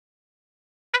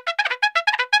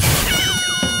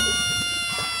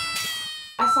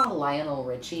I saw Lionel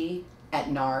Richie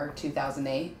at NAR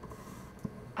 2008.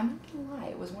 I'm not gonna lie,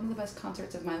 it was one of the best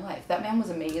concerts of my life. That man was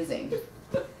amazing.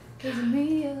 Cause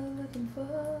me you're looking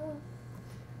for,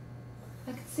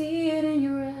 I can see it in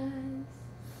your eyes.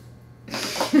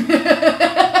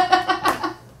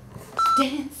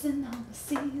 Dancing on the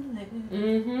ceiling.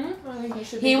 Mm-hmm. I think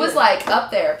he was like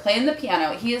up there playing the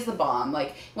piano. He is the bomb.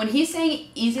 Like when he sang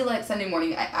 "Easy Like Sunday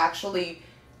Morning," I actually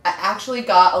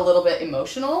got a little bit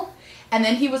emotional. And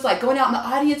then he was like going out in the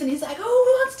audience and he's like, "Who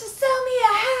wants to sell me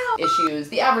a house?" Issues.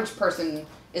 The average person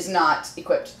is not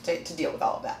equipped to deal with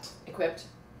all of that. Equipped.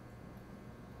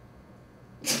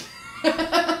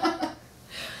 I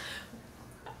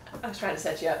was trying to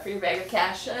set you up for your bag of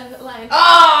cash line.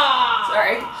 Ah!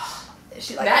 Sorry.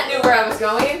 Matt knew where I was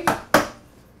going.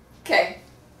 Okay.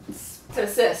 It's an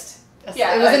assist.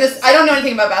 Yeah, it was I don't know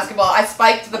anything about basketball. I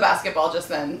spiked the basketball just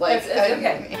then. Like, it's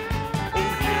okay.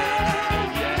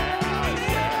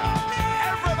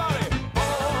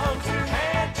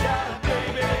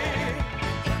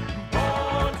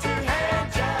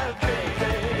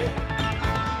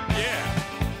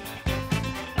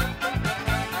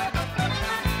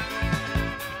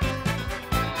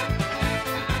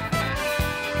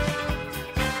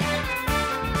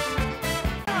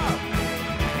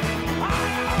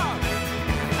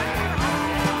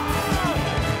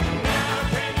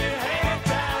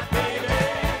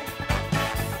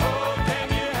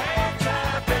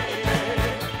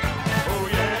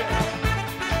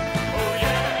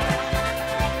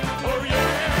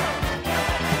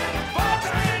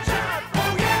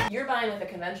 With a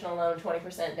conventional loan,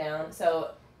 20% down,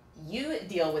 so you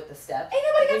deal with the steps. Ain't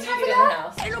nobody got time for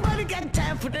that. Ain't nobody got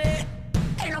time for that.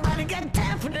 Ain't nobody got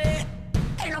time for that.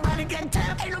 Ain't nobody got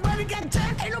time. Ain't nobody got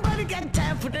time. Ain't nobody got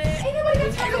time for that. Ain't nobody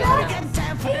got time for that. Ain't nobody got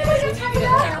time for that.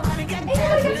 Ain't nobody got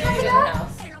time for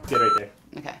that. Good right there.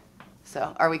 Okay.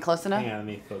 So, are we close enough? Hang on, let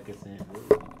me focus in.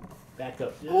 Back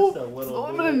up just a little bit.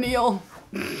 I'm gonna kneel.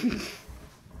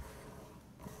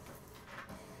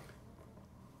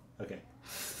 Okay.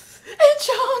 It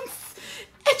shows.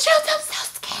 I'm so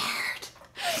scared.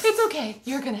 It's okay.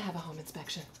 You're gonna have a home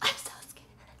inspection.